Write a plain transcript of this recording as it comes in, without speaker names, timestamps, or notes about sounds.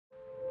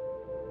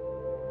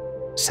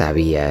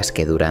¿Sabías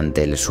que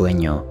durante el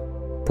sueño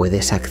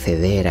puedes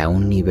acceder a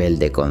un nivel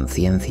de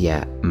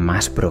conciencia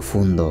más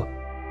profundo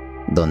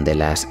donde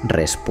las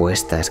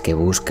respuestas que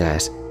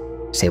buscas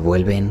se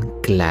vuelven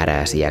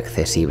claras y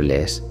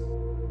accesibles?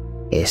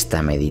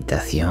 Esta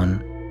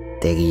meditación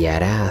te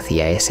guiará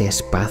hacia ese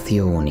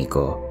espacio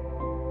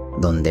único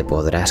donde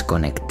podrás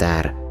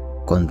conectar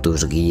con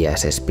tus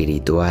guías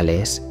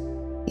espirituales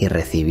y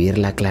recibir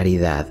la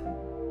claridad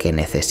que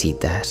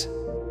necesitas.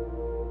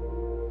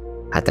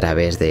 A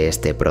través de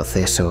este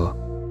proceso,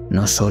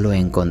 no solo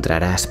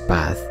encontrarás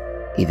paz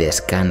y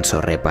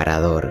descanso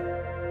reparador,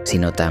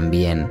 sino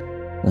también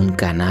un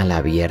canal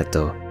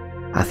abierto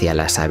hacia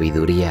la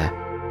sabiduría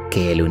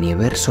que el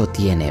universo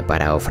tiene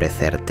para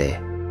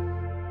ofrecerte.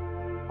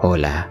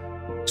 Hola,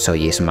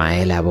 soy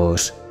Ismael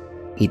Abos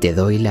y te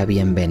doy la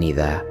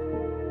bienvenida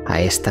a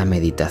esta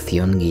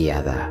meditación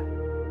guiada.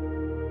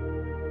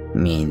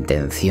 Mi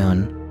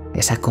intención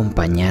es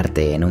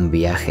acompañarte en un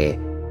viaje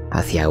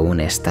hacia un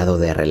estado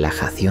de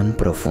relajación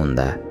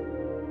profunda,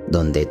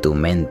 donde tu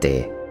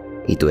mente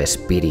y tu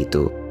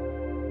espíritu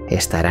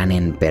estarán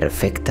en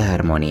perfecta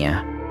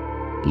armonía,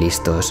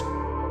 listos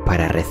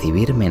para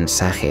recibir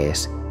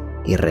mensajes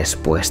y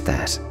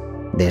respuestas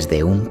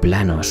desde un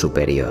plano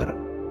superior.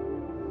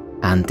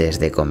 Antes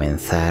de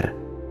comenzar,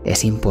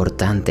 es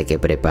importante que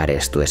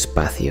prepares tu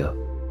espacio.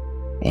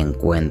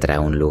 Encuentra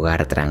un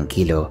lugar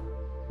tranquilo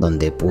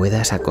donde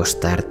puedas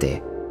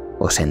acostarte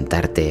o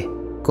sentarte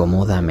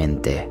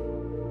cómodamente.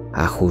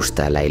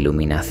 Ajusta la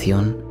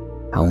iluminación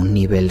a un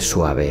nivel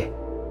suave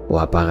o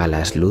apaga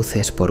las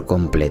luces por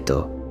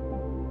completo,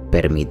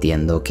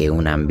 permitiendo que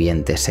un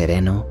ambiente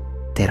sereno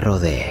te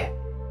rodee.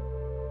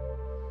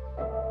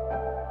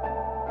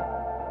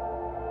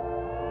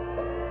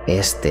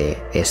 Este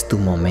es tu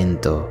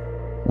momento,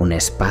 un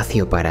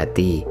espacio para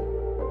ti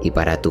y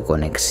para tu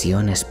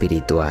conexión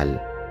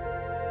espiritual.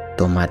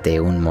 Tómate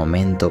un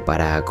momento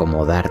para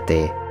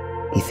acomodarte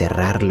y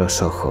cerrar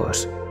los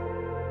ojos.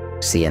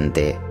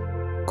 Siente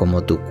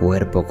cómo tu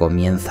cuerpo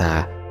comienza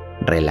a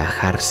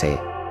relajarse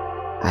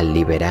al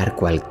liberar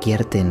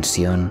cualquier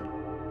tensión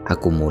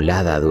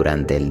acumulada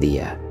durante el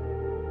día.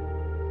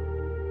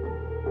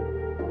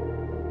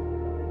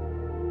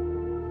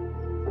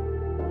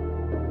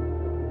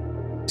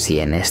 Si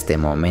en este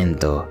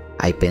momento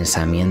hay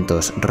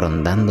pensamientos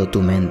rondando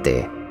tu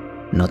mente,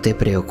 no te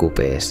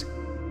preocupes,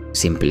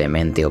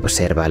 simplemente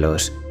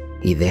obsérvalos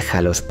y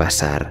déjalos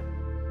pasar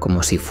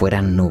como si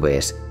fueran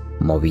nubes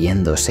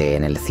moviéndose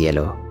en el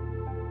cielo.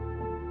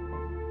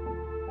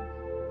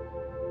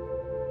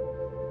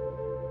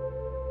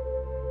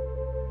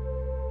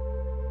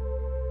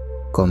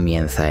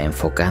 Comienza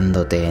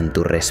enfocándote en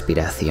tu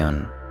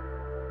respiración.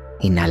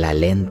 Inhala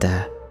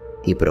lenta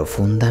y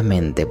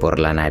profundamente por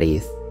la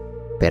nariz,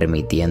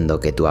 permitiendo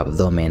que tu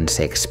abdomen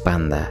se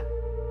expanda.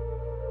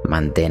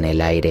 Mantén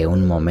el aire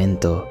un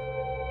momento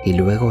y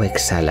luego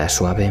exhala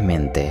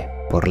suavemente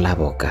por la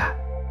boca.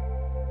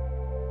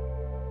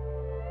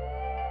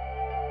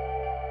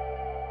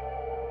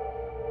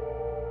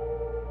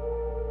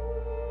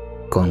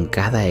 Con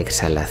cada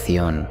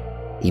exhalación,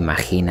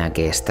 imagina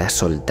que estás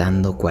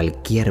soltando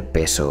cualquier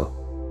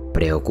peso,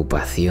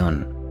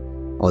 preocupación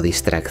o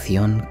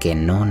distracción que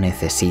no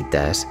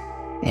necesitas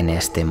en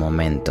este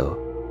momento.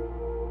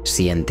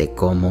 Siente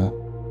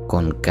cómo,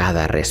 con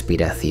cada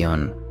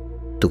respiración,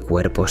 tu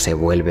cuerpo se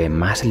vuelve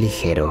más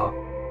ligero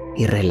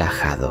y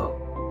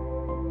relajado.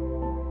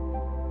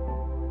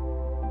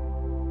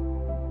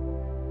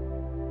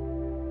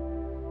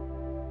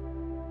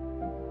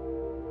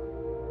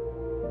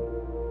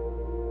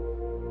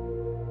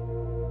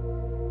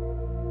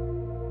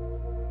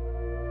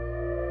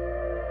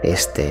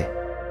 Este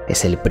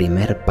es el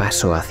primer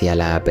paso hacia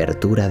la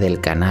apertura del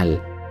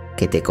canal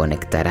que te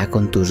conectará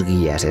con tus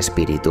guías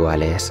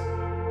espirituales.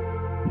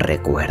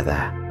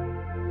 Recuerda,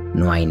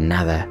 no hay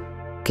nada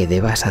que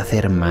debas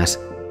hacer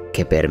más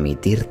que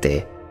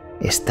permitirte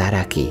estar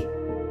aquí,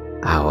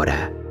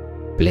 ahora,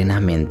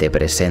 plenamente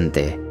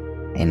presente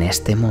en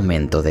este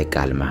momento de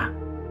calma.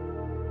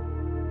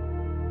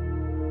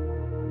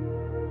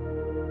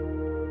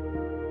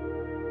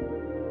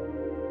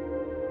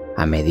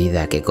 A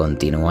medida que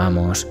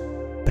continuamos,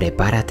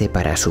 prepárate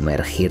para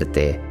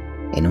sumergirte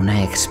en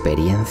una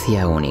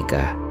experiencia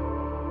única.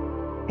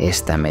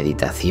 Esta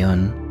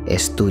meditación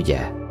es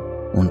tuya,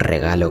 un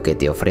regalo que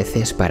te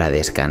ofreces para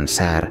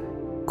descansar,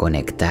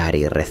 conectar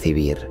y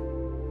recibir.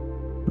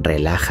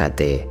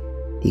 Relájate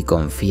y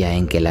confía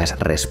en que las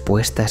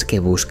respuestas que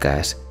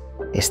buscas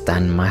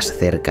están más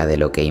cerca de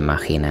lo que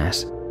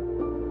imaginas.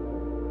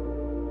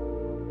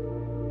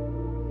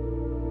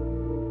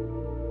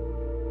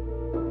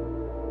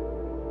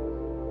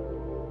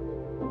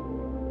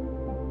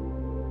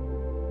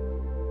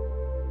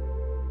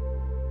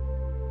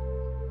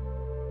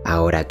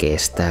 Ahora que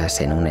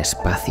estás en un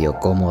espacio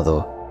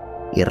cómodo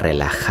y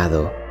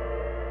relajado,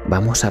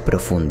 vamos a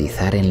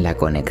profundizar en la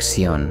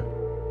conexión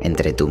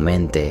entre tu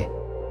mente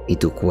y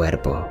tu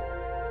cuerpo.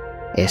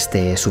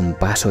 Este es un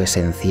paso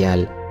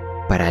esencial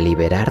para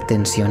liberar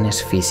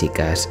tensiones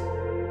físicas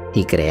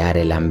y crear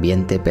el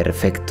ambiente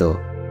perfecto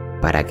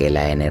para que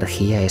la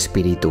energía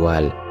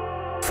espiritual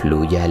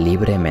fluya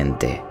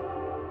libremente.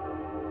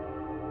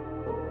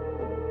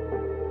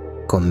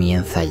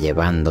 Comienza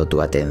llevando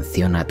tu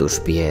atención a tus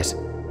pies.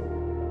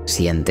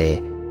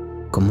 Siente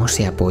cómo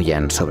se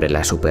apoyan sobre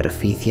la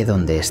superficie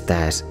donde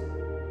estás,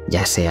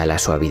 ya sea la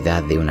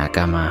suavidad de una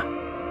cama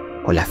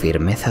o la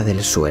firmeza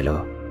del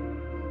suelo.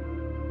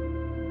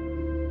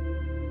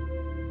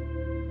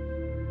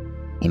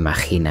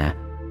 Imagina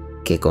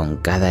que con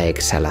cada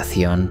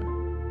exhalación,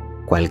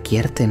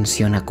 cualquier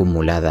tensión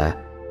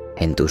acumulada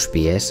en tus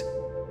pies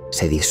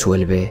se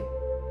disuelve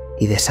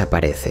y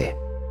desaparece.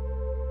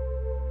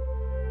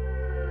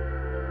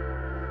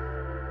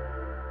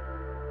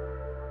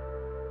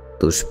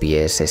 Tus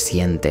pies se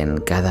sienten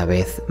cada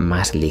vez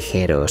más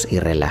ligeros y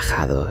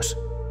relajados.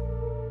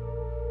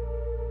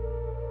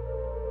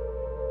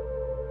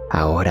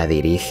 Ahora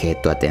dirige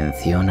tu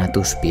atención a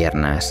tus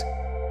piernas.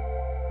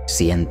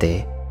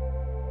 Siente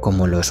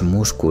cómo los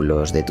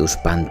músculos de tus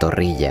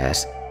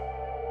pantorrillas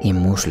y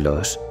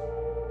muslos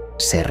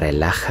se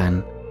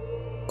relajan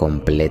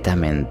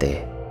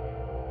completamente.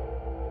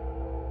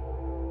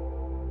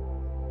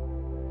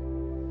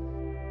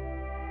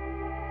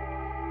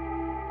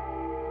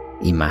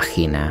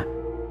 Imagina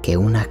que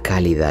una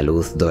cálida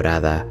luz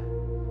dorada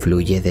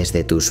fluye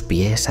desde tus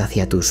pies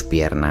hacia tus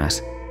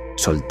piernas,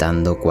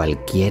 soltando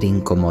cualquier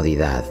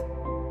incomodidad,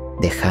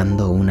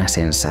 dejando una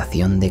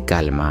sensación de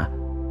calma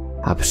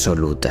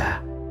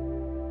absoluta.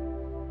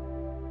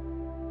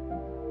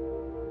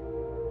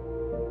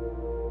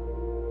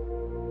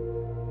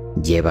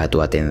 Lleva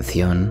tu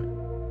atención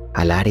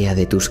al área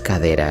de tus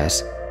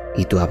caderas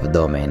y tu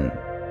abdomen.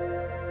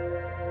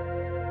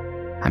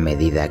 A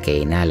medida que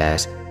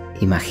inhalas,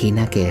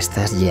 imagina que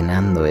estás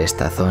llenando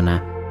esta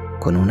zona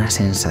con una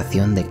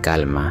sensación de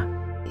calma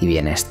y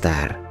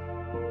bienestar.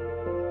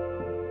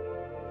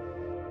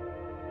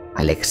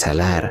 Al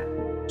exhalar,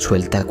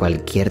 suelta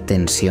cualquier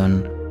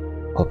tensión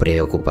o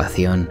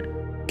preocupación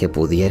que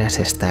pudieras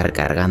estar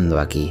cargando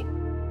aquí.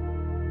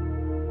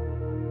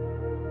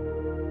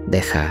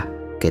 Deja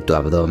que tu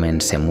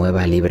abdomen se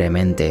mueva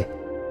libremente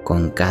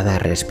con cada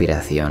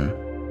respiración,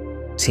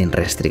 sin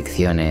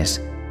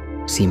restricciones,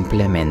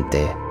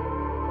 simplemente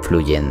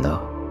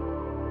fluyendo.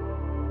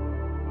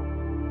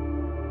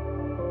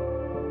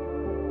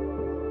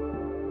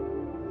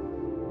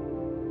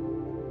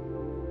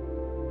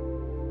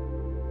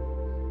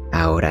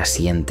 Ahora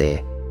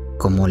siente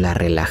cómo la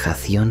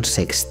relajación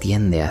se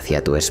extiende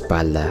hacia tu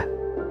espalda.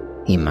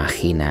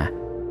 Imagina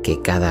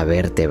que cada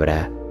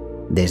vértebra,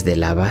 desde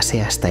la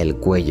base hasta el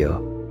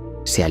cuello,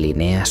 se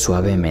alinea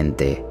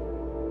suavemente,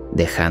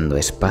 dejando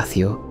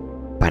espacio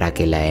para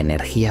que la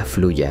energía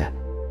fluya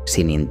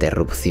sin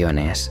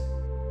interrupciones.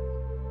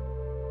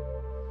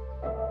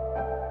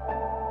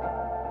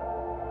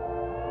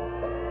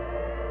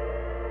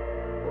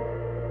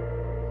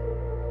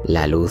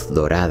 La luz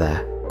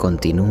dorada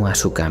continúa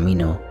su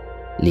camino,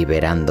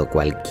 liberando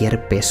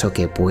cualquier peso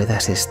que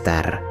puedas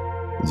estar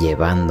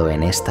llevando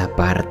en esta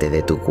parte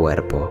de tu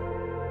cuerpo.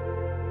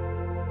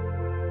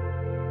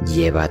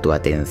 Lleva tu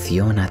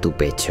atención a tu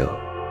pecho.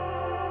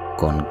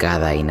 Con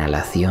cada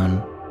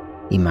inhalación,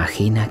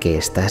 imagina que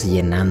estás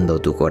llenando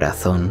tu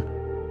corazón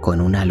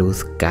con una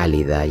luz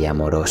cálida y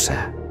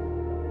amorosa.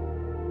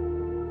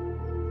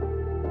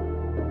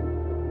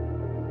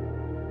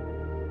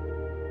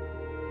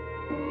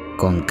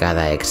 Con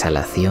cada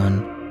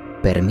exhalación,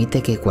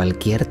 permite que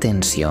cualquier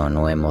tensión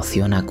o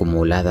emoción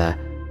acumulada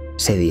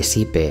se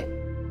disipe,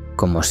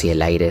 como si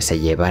el aire se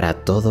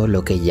llevara todo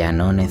lo que ya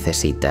no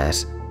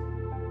necesitas.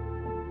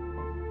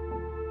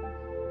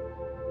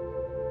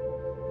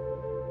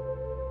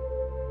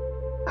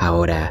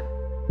 Ahora,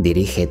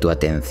 dirige tu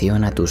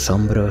atención a tus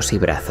hombros y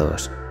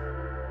brazos.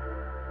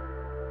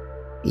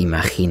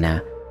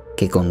 Imagina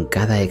que con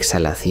cada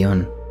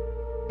exhalación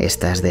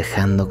estás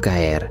dejando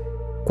caer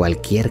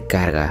cualquier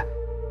carga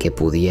que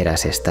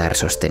pudieras estar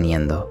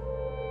sosteniendo.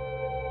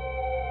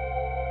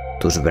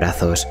 Tus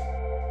brazos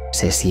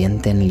se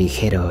sienten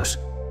ligeros,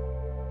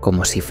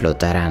 como si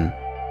flotaran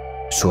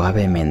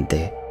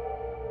suavemente.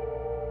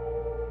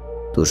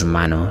 Tus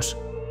manos,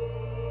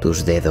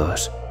 tus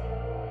dedos,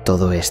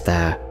 todo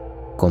está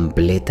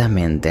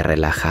completamente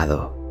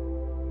relajado.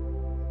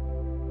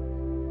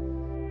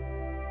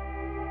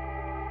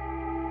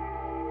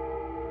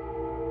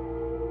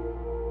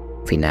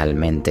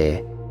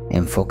 Finalmente,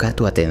 enfoca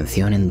tu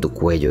atención en tu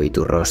cuello y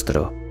tu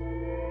rostro.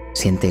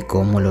 Siente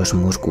cómo los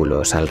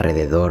músculos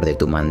alrededor de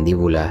tu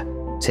mandíbula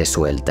se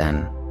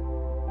sueltan.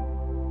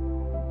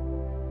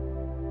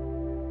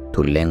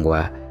 Tu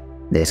lengua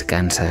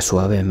descansa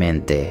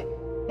suavemente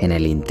en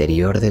el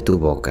interior de tu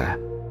boca.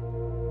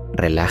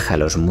 Relaja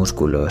los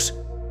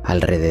músculos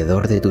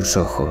alrededor de tus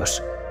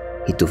ojos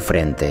y tu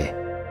frente,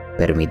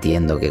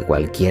 permitiendo que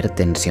cualquier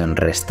tensión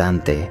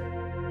restante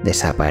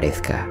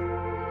desaparezca.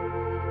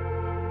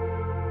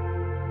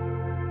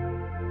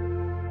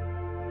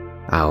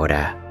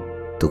 Ahora,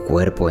 tu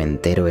cuerpo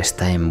entero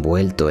está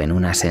envuelto en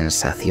una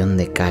sensación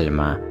de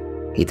calma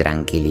y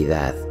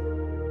tranquilidad.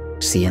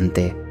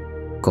 Siente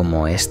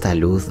cómo esta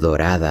luz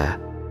dorada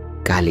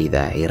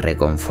cálida y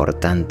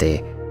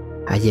reconfortante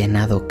ha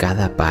llenado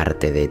cada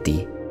parte de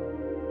ti.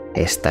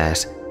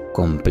 Estás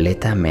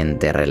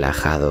completamente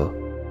relajado,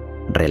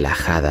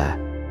 relajada,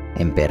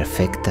 en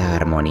perfecta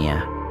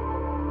armonía.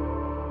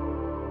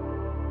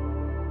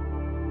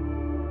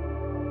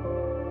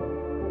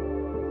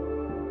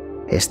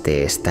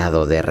 Este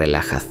estado de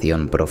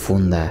relajación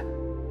profunda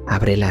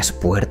abre las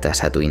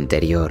puertas a tu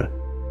interior,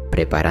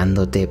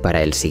 preparándote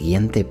para el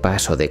siguiente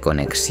paso de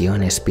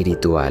conexión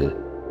espiritual.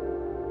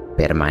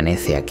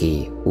 Permanece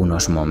aquí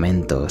unos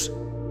momentos,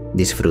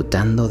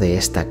 disfrutando de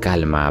esta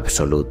calma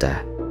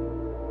absoluta.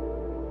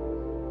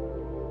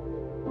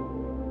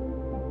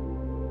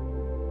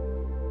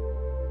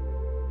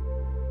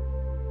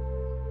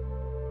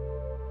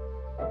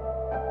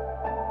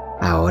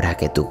 Ahora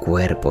que tu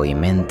cuerpo y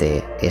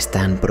mente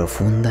están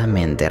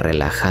profundamente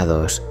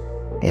relajados,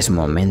 es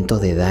momento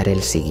de dar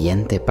el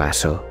siguiente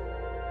paso,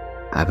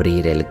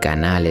 abrir el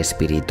canal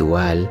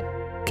espiritual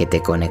que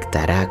te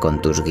conectará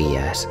con tus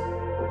guías.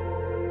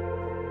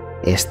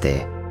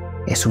 Este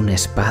es un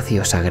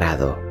espacio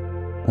sagrado,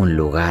 un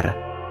lugar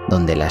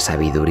donde la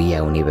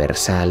sabiduría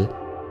universal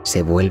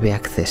se vuelve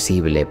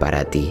accesible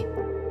para ti.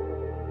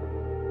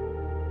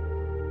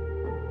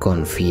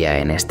 Confía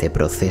en este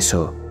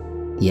proceso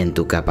y en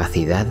tu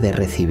capacidad de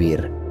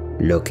recibir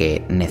lo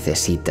que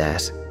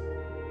necesitas.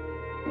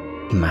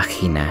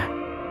 Imagina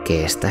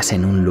que estás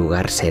en un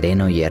lugar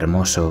sereno y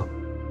hermoso,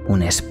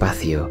 un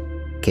espacio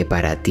que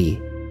para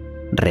ti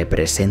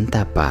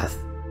representa paz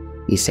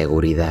y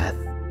seguridad.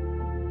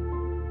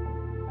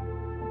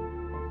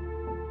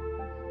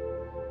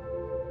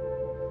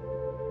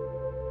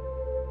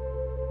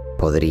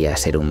 Podría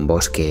ser un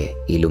bosque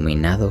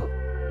iluminado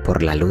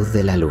por la luz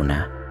de la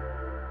luna,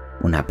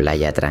 una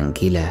playa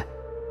tranquila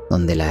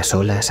donde las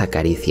olas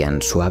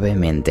acarician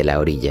suavemente la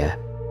orilla,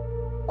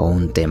 o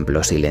un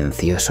templo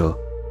silencioso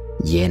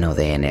lleno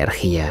de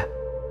energía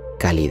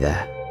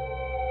cálida.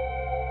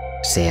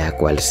 Sea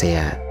cual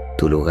sea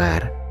tu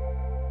lugar,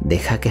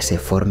 deja que se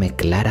forme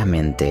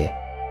claramente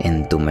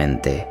en tu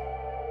mente.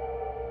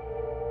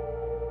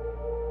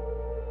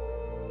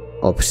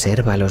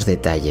 Observa los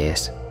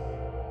detalles,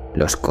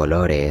 los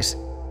colores,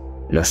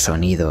 los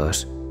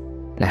sonidos,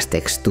 las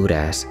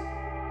texturas.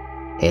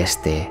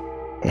 Este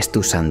es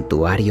tu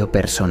santuario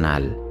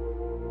personal.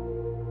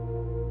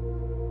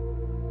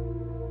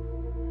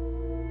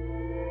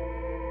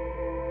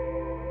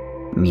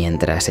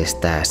 Mientras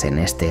estás en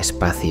este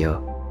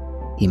espacio,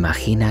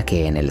 imagina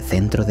que en el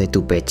centro de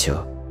tu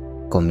pecho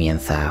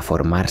comienza a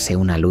formarse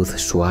una luz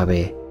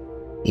suave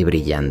y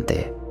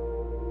brillante.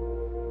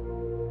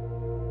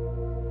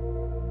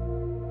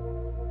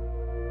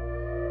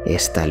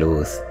 Esta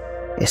luz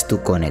es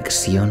tu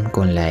conexión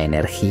con la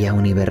energía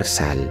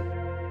universal,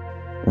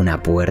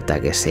 una puerta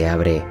que se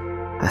abre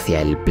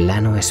hacia el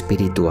plano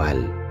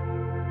espiritual.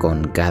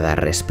 Con cada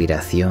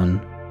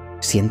respiración,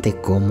 siente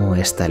cómo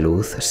esta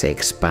luz se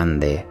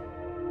expande,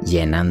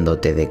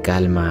 llenándote de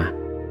calma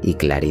y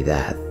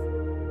claridad.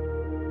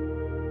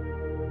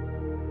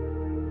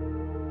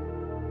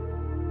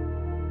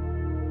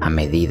 A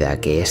medida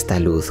que esta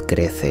luz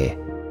crece,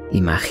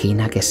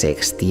 imagina que se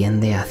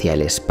extiende hacia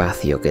el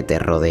espacio que te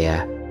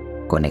rodea,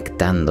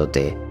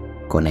 conectándote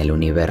con el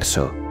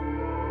universo.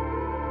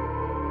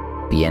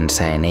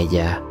 Piensa en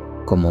ella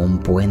como un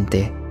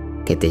puente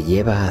que te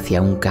lleva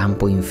hacia un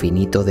campo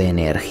infinito de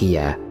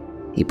energía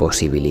y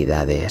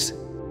posibilidades.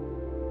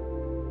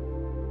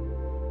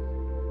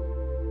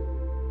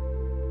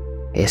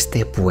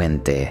 Este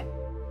puente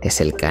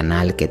es el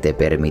canal que te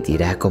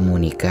permitirá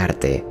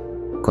comunicarte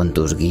con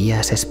tus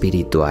guías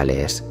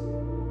espirituales.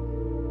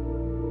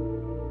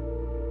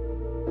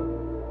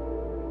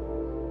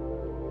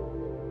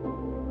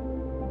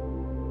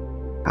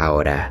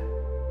 Ahora,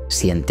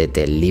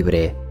 siéntete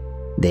libre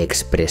de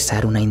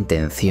expresar una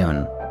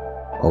intención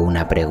o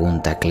una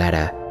pregunta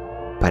clara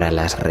para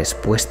las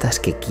respuestas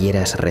que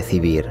quieras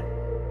recibir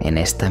en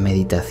esta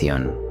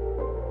meditación.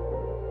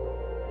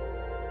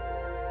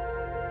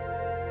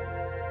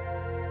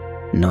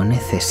 No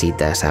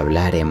necesitas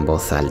hablar en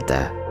voz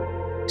alta,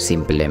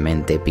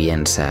 simplemente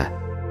piensa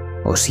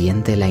o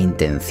siente la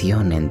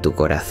intención en tu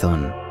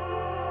corazón.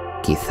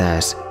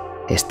 Quizás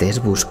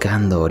estés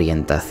buscando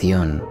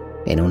orientación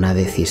en una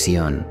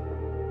decisión,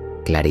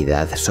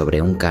 claridad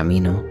sobre un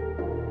camino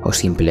o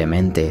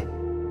simplemente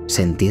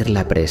sentir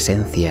la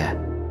presencia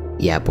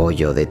y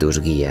apoyo de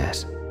tus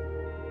guías.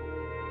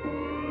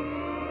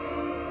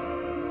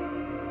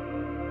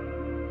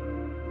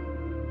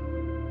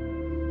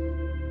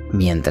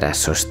 Mientras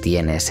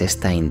sostienes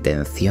esta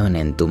intención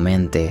en tu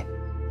mente,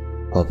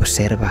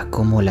 observa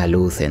cómo la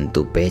luz en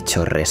tu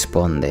pecho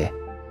responde,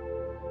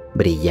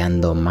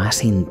 brillando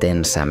más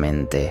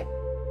intensamente.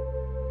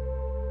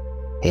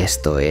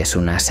 Esto es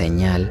una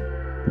señal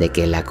de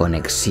que la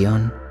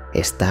conexión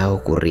está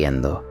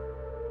ocurriendo,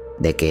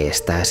 de que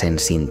estás en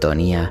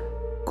sintonía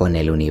con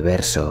el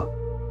universo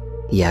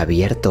y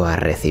abierto a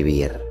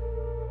recibir.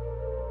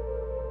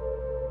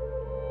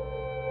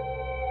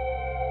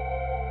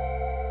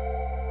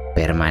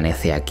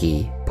 Permanece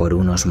aquí por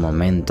unos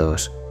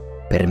momentos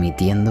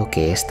permitiendo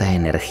que esta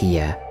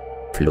energía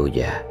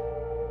fluya.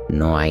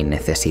 No hay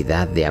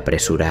necesidad de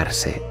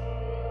apresurarse.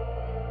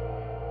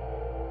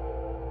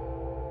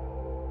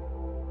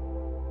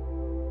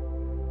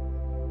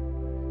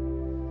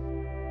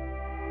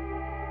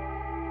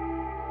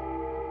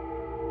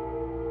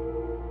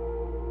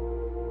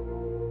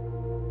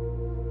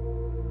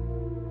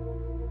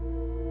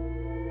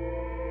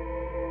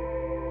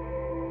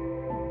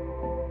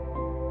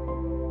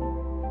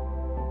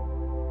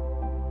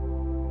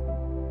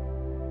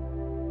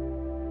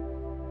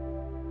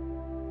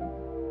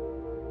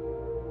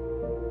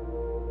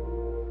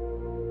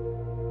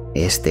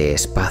 Este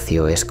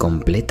espacio es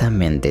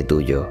completamente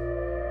tuyo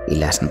y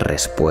las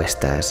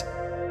respuestas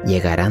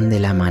llegarán de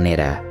la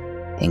manera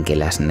en que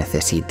las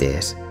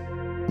necesites,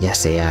 ya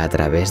sea a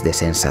través de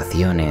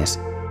sensaciones,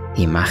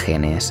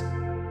 imágenes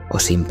o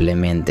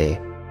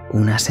simplemente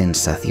una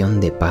sensación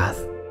de paz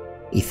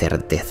y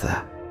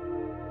certeza.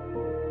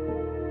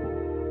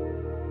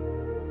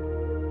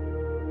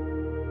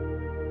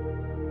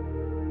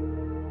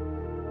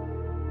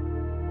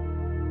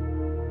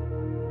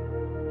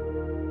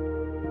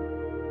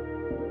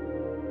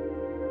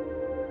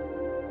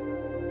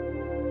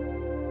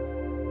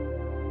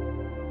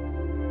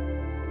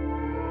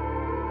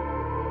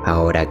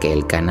 Ahora que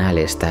el canal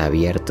está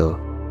abierto,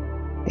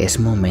 es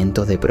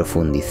momento de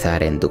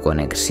profundizar en tu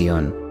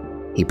conexión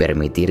y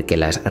permitir que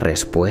las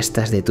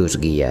respuestas de tus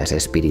guías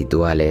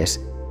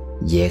espirituales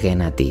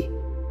lleguen a ti.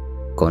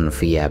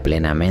 Confía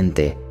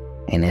plenamente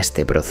en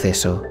este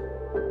proceso.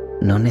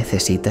 No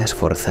necesitas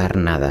forzar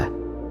nada,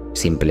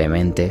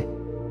 simplemente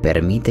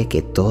permite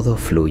que todo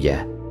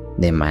fluya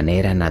de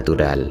manera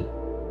natural.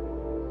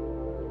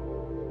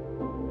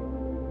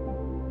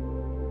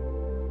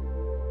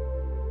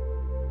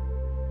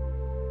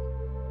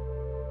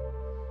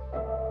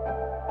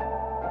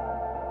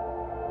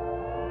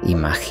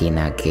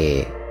 Imagina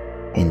que,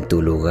 en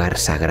tu lugar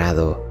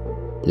sagrado,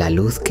 la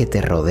luz que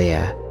te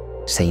rodea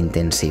se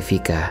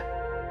intensifica,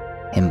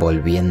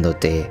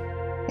 envolviéndote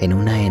en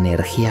una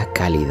energía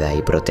cálida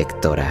y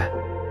protectora.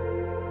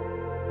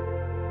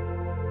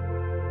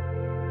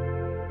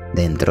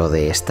 Dentro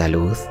de esta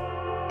luz,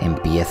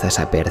 empiezas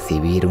a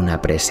percibir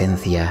una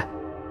presencia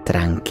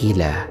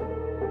tranquila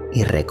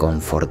y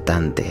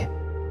reconfortante.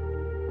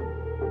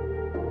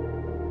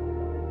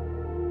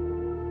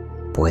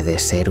 Puede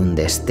ser un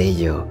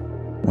destello,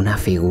 una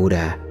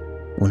figura,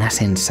 una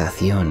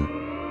sensación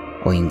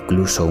o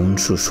incluso un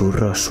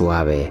susurro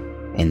suave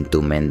en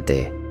tu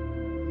mente.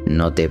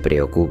 No te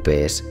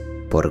preocupes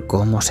por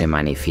cómo se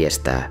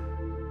manifiesta.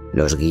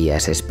 Los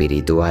guías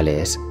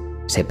espirituales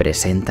se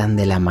presentan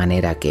de la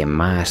manera que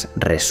más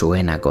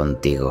resuena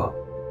contigo.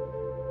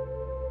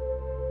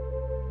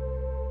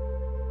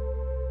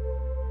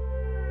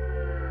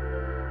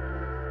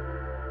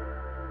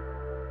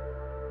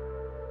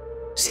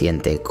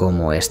 Siente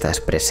cómo estas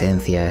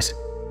presencias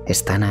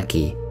están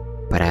aquí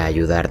para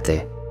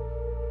ayudarte,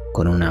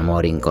 con un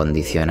amor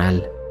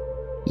incondicional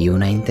y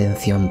una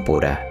intención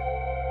pura.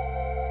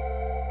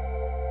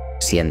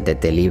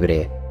 Siéntete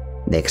libre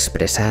de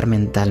expresar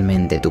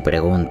mentalmente tu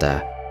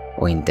pregunta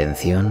o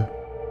intención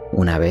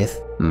una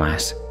vez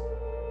más.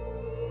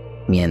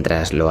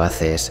 Mientras lo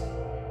haces,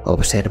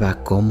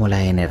 observa cómo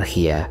la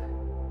energía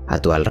a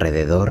tu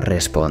alrededor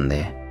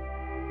responde.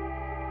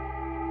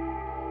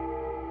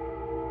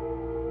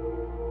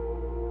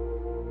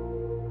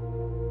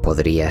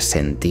 Podrías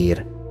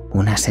sentir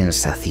una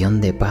sensación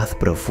de paz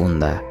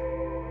profunda,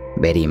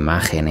 ver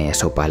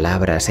imágenes o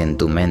palabras en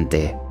tu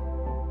mente,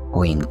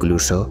 o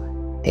incluso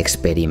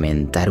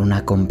experimentar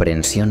una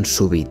comprensión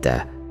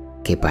súbita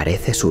que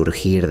parece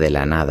surgir de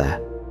la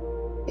nada.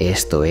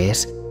 Esto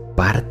es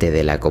parte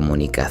de la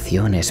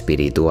comunicación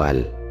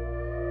espiritual.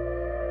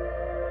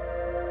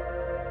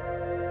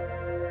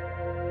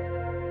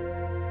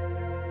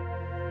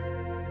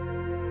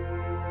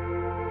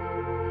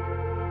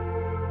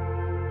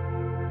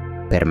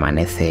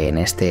 Permanece en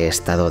este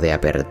estado de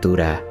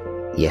apertura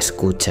y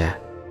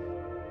escucha.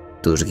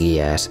 Tus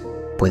guías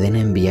pueden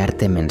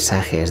enviarte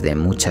mensajes de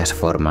muchas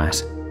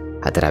formas,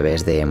 a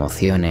través de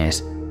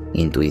emociones,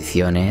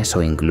 intuiciones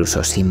o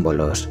incluso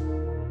símbolos.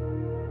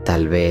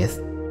 Tal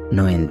vez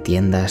no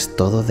entiendas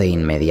todo de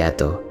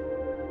inmediato,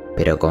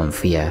 pero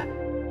confía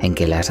en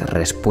que las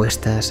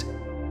respuestas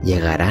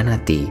llegarán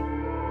a ti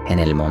en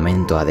el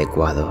momento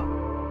adecuado.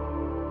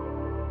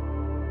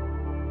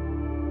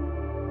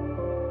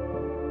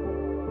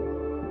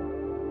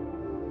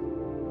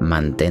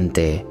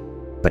 Mantente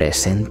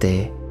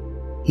presente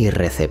y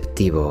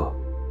receptivo,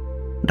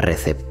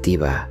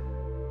 receptiva.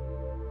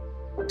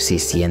 Si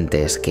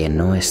sientes que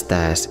no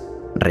estás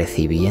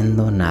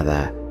recibiendo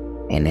nada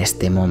en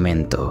este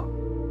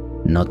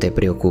momento, no te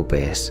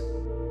preocupes.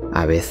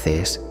 A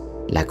veces,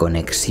 la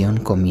conexión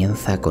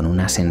comienza con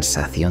una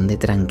sensación de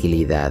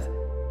tranquilidad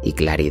y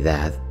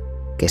claridad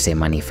que se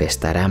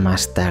manifestará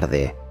más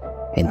tarde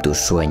en tus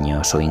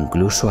sueños o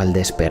incluso al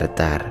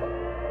despertar.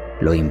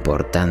 Lo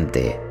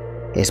importante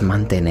es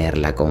mantener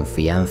la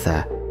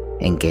confianza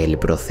en que el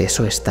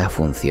proceso está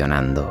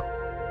funcionando.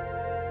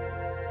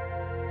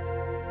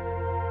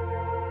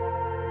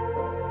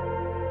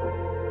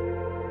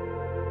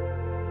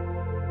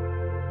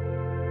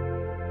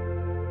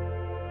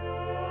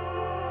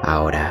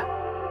 Ahora,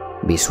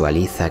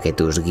 visualiza que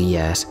tus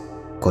guías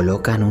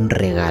colocan un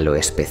regalo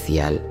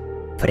especial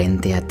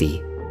frente a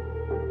ti.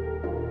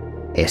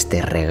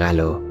 Este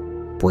regalo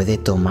puede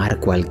tomar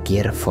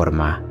cualquier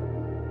forma: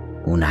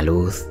 una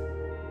luz,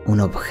 un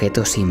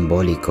objeto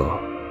simbólico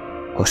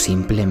o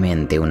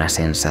simplemente una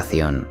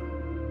sensación.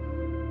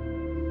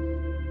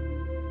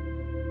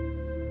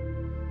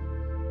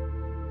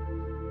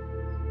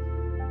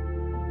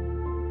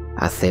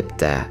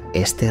 Acepta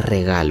este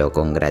regalo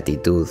con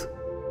gratitud,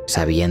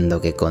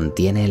 sabiendo que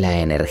contiene la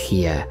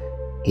energía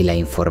y la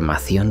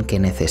información que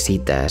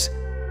necesitas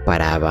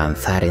para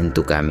avanzar en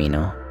tu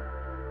camino.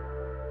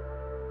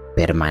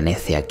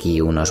 Permanece aquí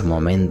unos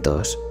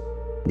momentos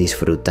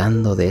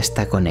disfrutando de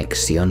esta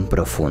conexión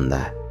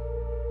profunda.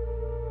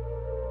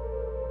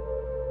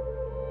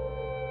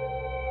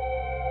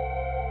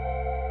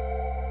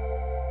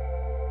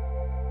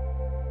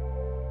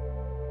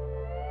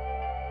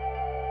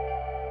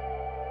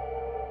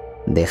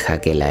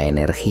 Deja que la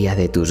energía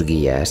de tus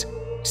guías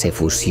se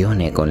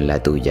fusione con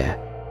la tuya,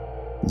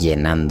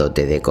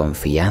 llenándote de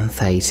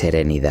confianza y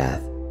serenidad.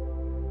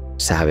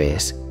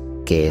 Sabes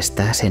que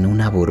estás en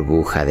una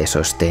burbuja de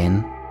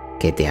sostén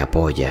que te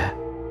apoya,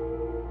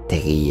 te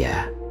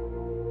guía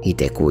y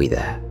te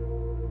cuida.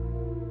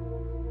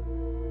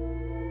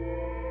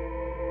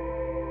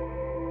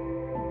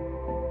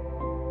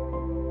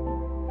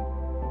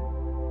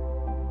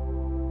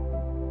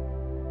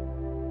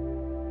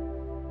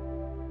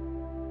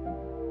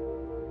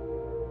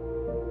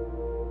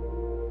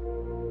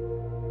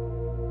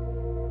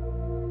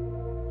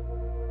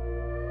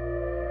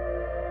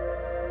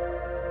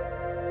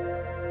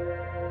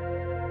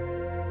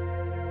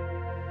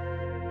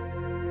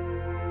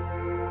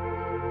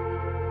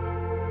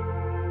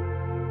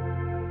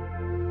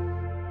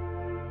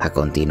 A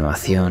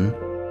continuación,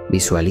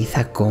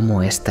 visualiza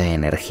cómo esta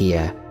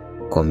energía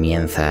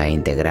comienza a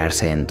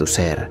integrarse en tu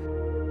ser,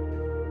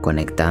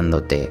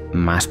 conectándote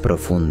más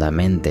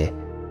profundamente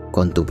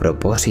con tu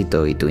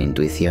propósito y tu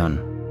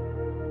intuición.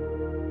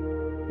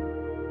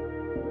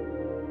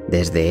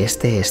 Desde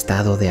este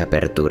estado de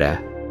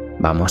apertura,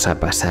 vamos a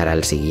pasar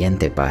al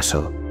siguiente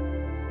paso: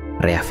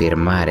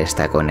 reafirmar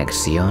esta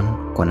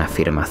conexión con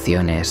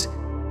afirmaciones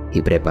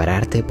y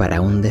prepararte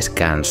para un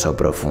descanso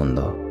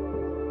profundo.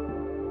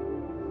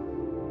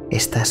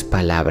 Estas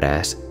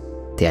palabras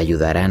te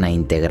ayudarán a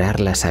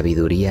integrar la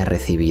sabiduría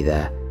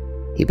recibida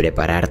y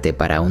prepararte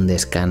para un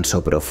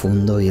descanso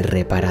profundo y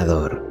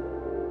reparador.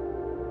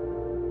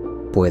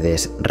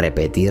 Puedes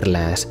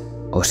repetirlas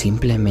o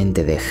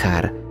simplemente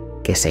dejar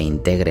que se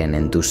integren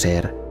en tu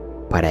ser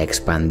para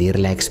expandir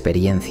la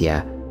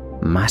experiencia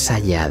más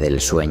allá del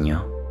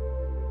sueño.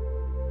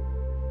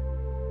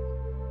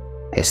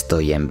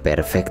 Estoy en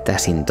perfecta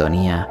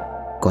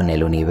sintonía con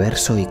el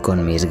universo y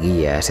con mis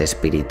guías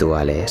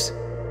espirituales.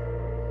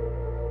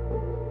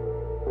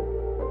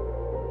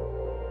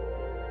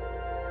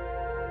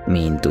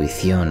 Mi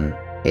intuición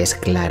es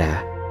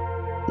clara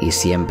y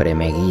siempre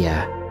me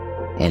guía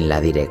en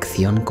la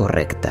dirección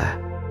correcta.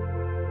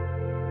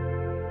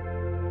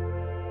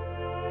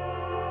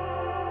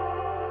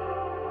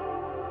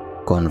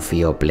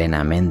 Confío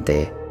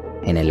plenamente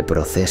en el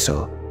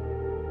proceso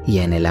y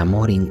en el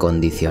amor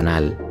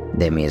incondicional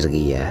de mis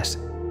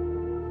guías.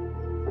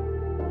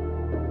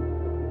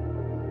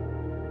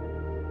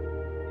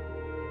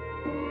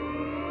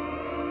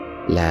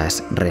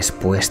 Las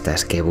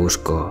respuestas que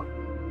busco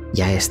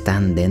ya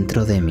están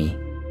dentro de mí,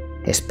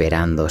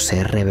 esperando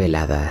ser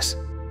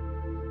reveladas.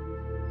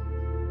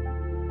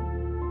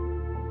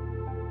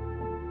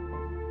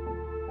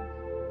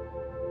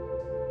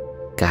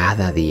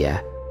 Cada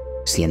día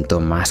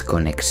siento más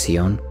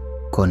conexión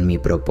con mi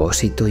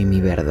propósito y mi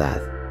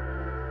verdad.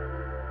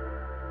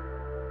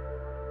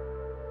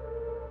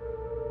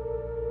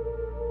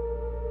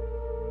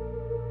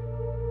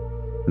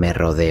 Me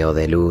rodeo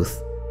de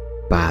luz,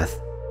 paz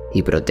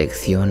y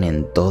protección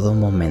en todo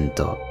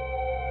momento.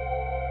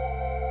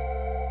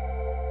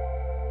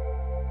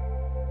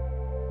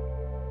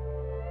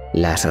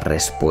 Las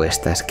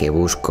respuestas que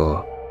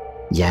busco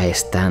ya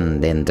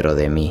están dentro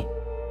de mí,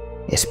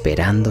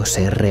 esperando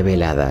ser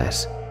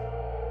reveladas.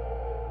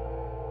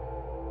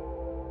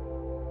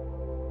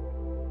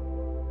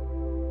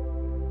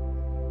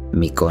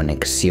 Mi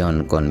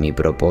conexión con mi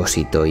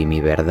propósito y mi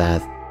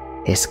verdad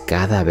es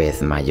cada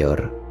vez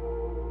mayor.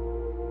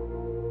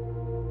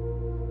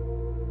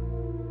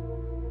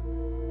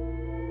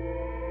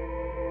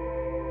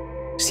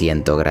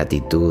 Siento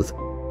gratitud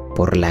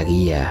por la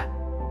guía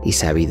y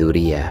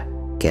sabiduría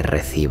que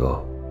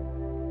recibo.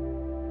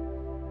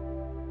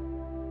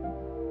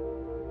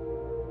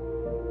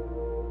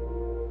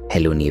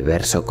 El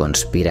universo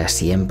conspira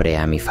siempre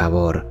a mi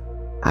favor,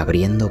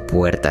 abriendo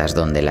puertas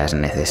donde las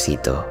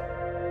necesito.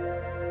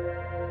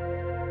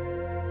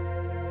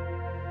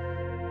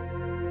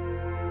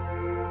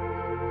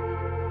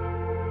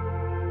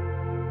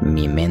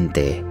 Mi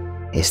mente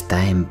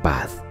está en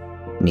paz,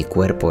 mi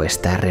cuerpo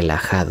está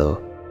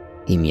relajado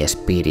y mi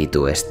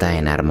espíritu está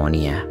en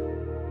armonía.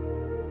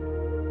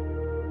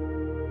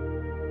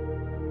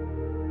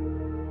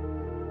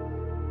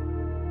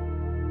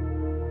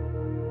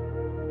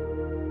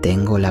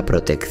 tengo la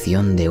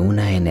protección de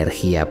una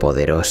energía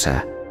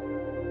poderosa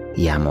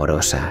y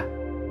amorosa.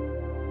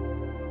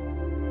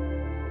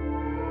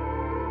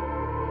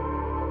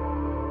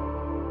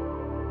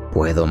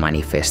 Puedo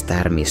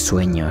manifestar mis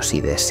sueños y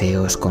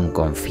deseos con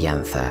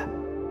confianza.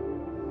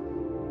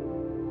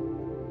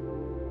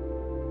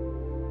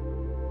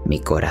 Mi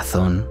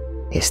corazón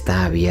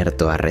está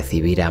abierto a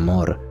recibir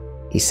amor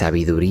y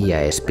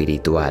sabiduría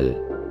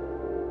espiritual.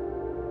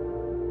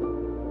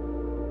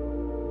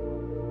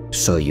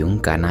 Soy un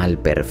canal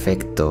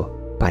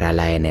perfecto para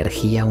la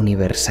energía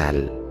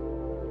universal.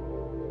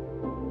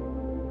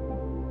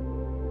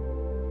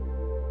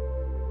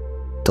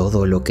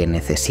 Todo lo que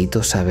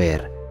necesito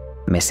saber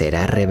me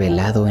será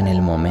revelado en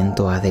el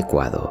momento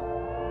adecuado.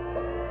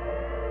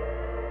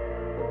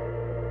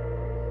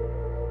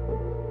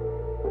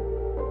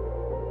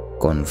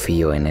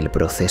 Confío en el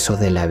proceso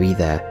de la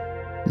vida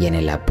y en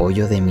el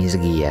apoyo de mis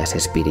guías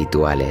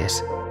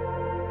espirituales.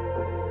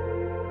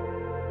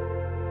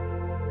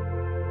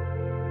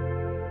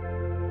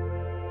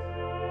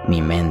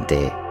 Mi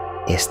mente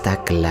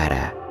está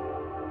clara,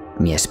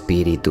 mi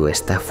espíritu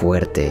está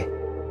fuerte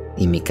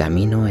y mi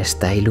camino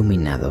está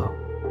iluminado.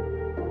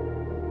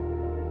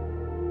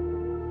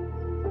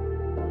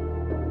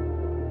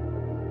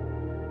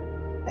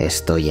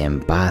 Estoy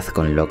en paz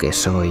con lo que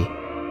soy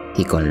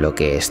y con lo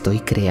que estoy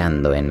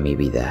creando en mi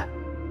vida.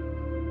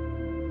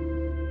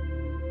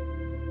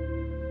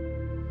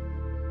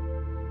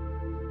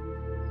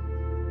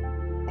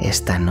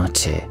 Esta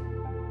noche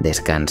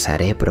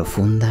descansaré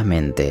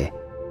profundamente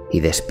y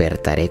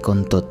despertaré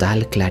con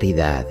total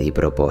claridad y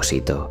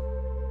propósito.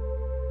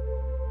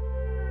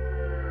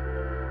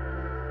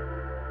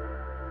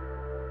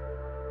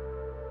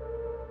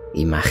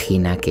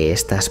 Imagina que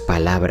estas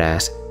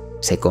palabras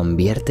se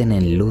convierten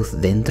en luz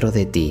dentro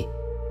de ti,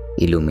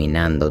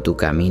 iluminando tu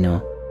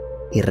camino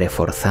y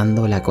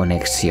reforzando la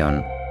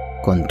conexión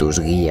con tus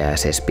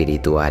guías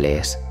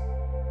espirituales.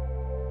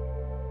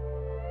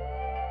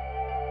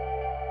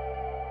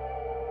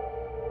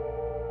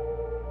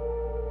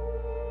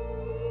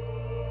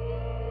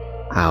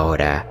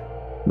 Ahora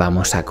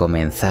vamos a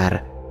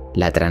comenzar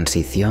la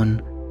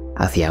transición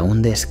hacia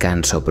un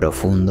descanso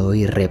profundo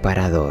y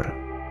reparador.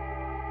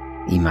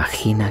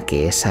 Imagina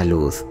que esa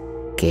luz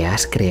que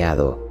has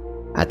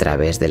creado a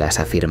través de las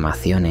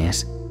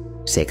afirmaciones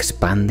se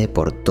expande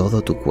por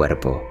todo tu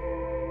cuerpo,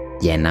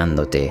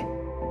 llenándote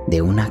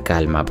de una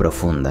calma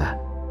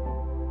profunda.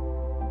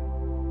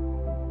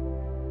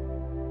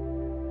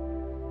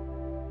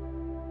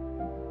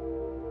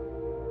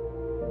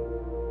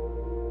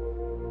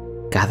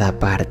 Cada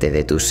parte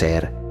de tu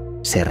ser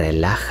se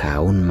relaja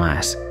aún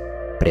más,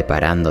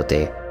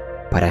 preparándote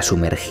para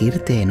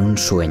sumergirte en un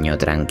sueño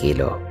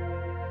tranquilo.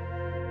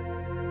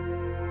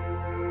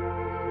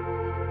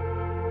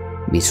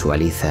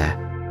 Visualiza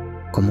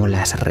cómo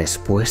las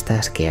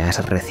respuestas que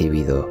has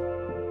recibido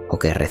o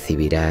que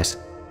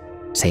recibirás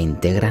se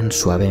integran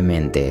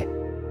suavemente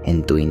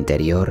en tu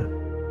interior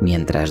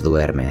mientras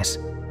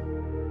duermes.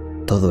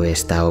 Todo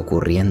está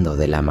ocurriendo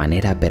de la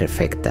manera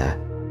perfecta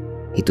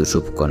y tu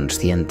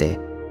subconsciente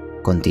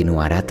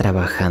continuará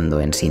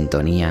trabajando en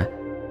sintonía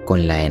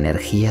con la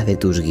energía de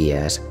tus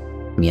guías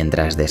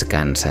mientras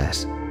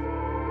descansas.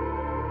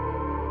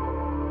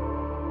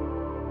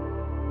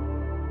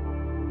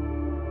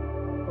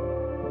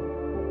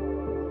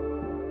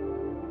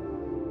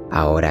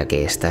 Ahora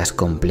que estás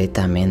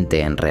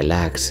completamente en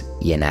relax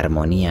y en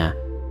armonía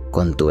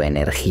con tu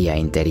energía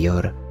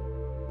interior,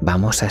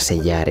 vamos a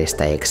sellar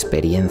esta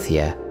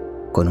experiencia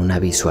con una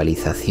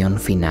visualización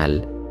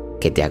final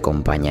que te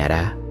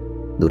acompañará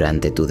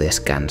durante tu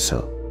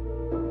descanso.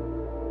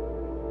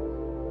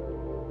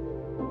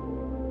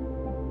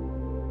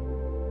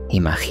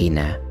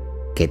 Imagina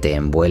que te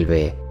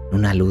envuelve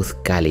una luz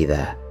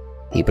cálida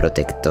y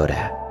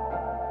protectora.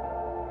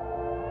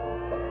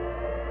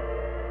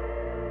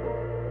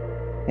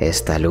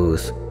 Esta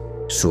luz,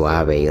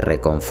 suave y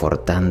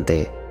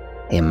reconfortante,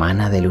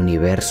 emana del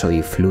universo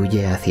y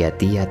fluye hacia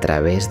ti a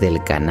través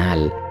del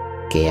canal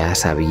que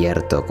has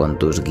abierto con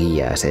tus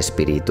guías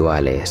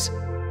espirituales.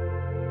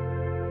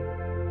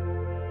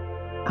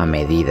 A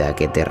medida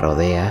que te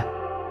rodea,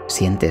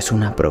 sientes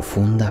una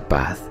profunda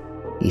paz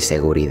y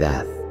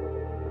seguridad.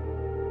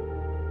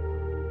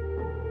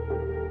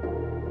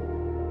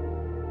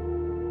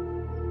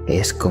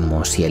 Es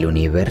como si el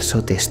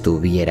universo te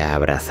estuviera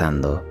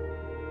abrazando,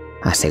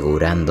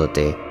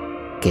 asegurándote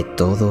que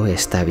todo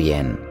está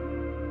bien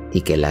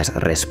y que las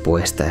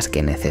respuestas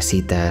que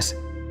necesitas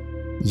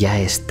ya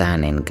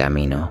están en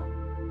camino.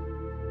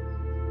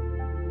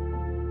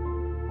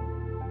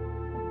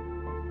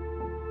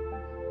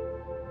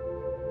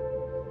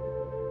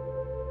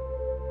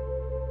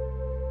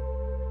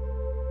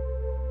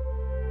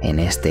 En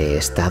este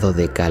estado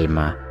de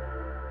calma,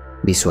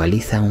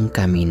 visualiza un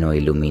camino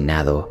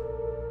iluminado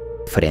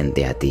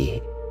frente a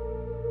ti.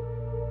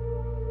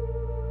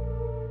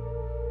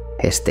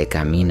 Este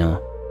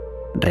camino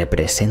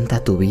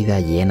representa tu vida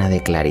llena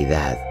de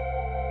claridad,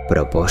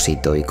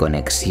 propósito y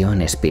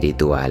conexión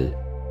espiritual,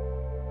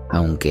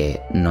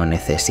 Aunque no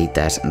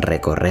necesitas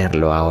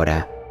recorrerlo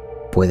ahora,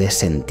 puedes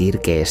sentir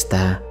que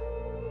está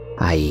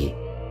ahí,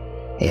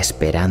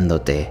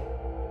 esperándote,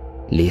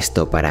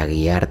 listo para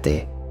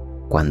guiarte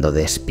cuando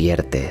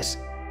despiertes.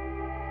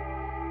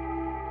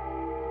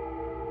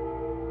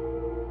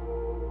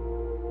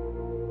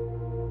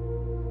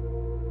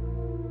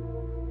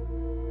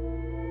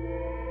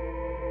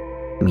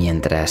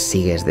 Mientras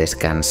sigues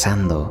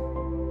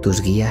descansando,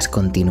 tus guías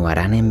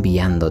continuarán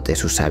enviándote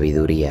su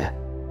sabiduría.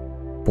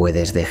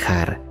 Puedes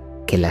dejar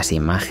que las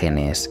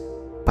imágenes,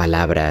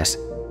 palabras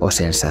o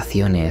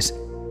sensaciones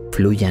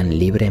fluyan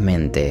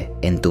libremente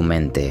en tu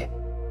mente,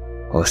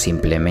 o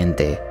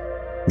simplemente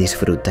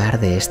disfrutar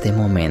de este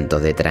momento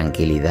de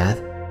tranquilidad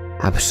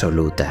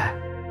absoluta.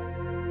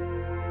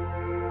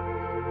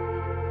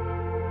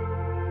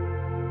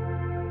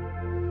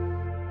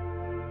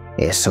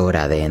 Es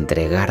hora de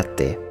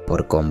entregarte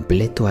por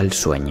completo al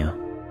sueño.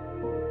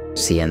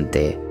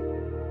 Siente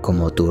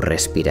cómo tu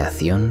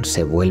respiración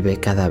se vuelve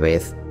cada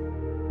vez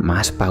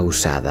más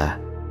pausada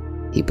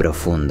y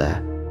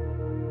profunda,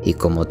 y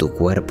cómo tu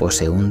cuerpo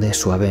se hunde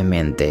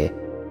suavemente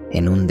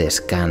en un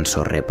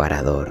descanso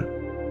reparador.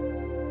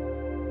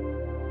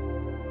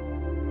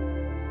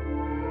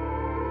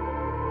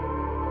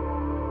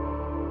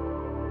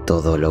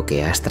 Todo lo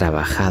que has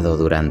trabajado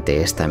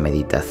durante esta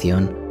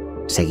meditación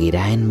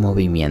seguirá en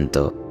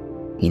movimiento,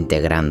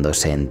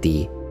 integrándose en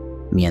ti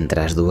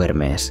mientras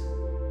duermes.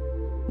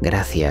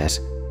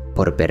 Gracias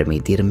por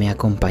permitirme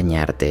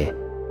acompañarte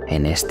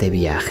en este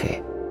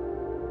viaje.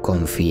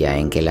 Confía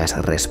en que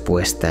las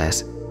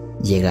respuestas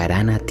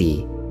llegarán a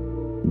ti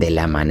de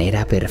la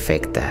manera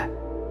perfecta.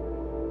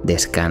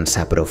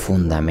 Descansa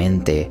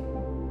profundamente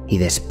y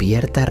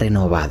despierta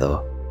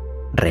renovado,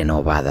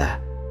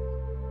 renovada,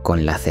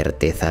 con la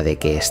certeza de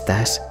que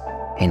estás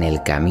en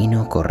el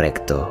camino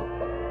correcto.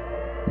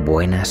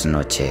 Buenas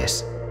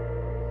noches.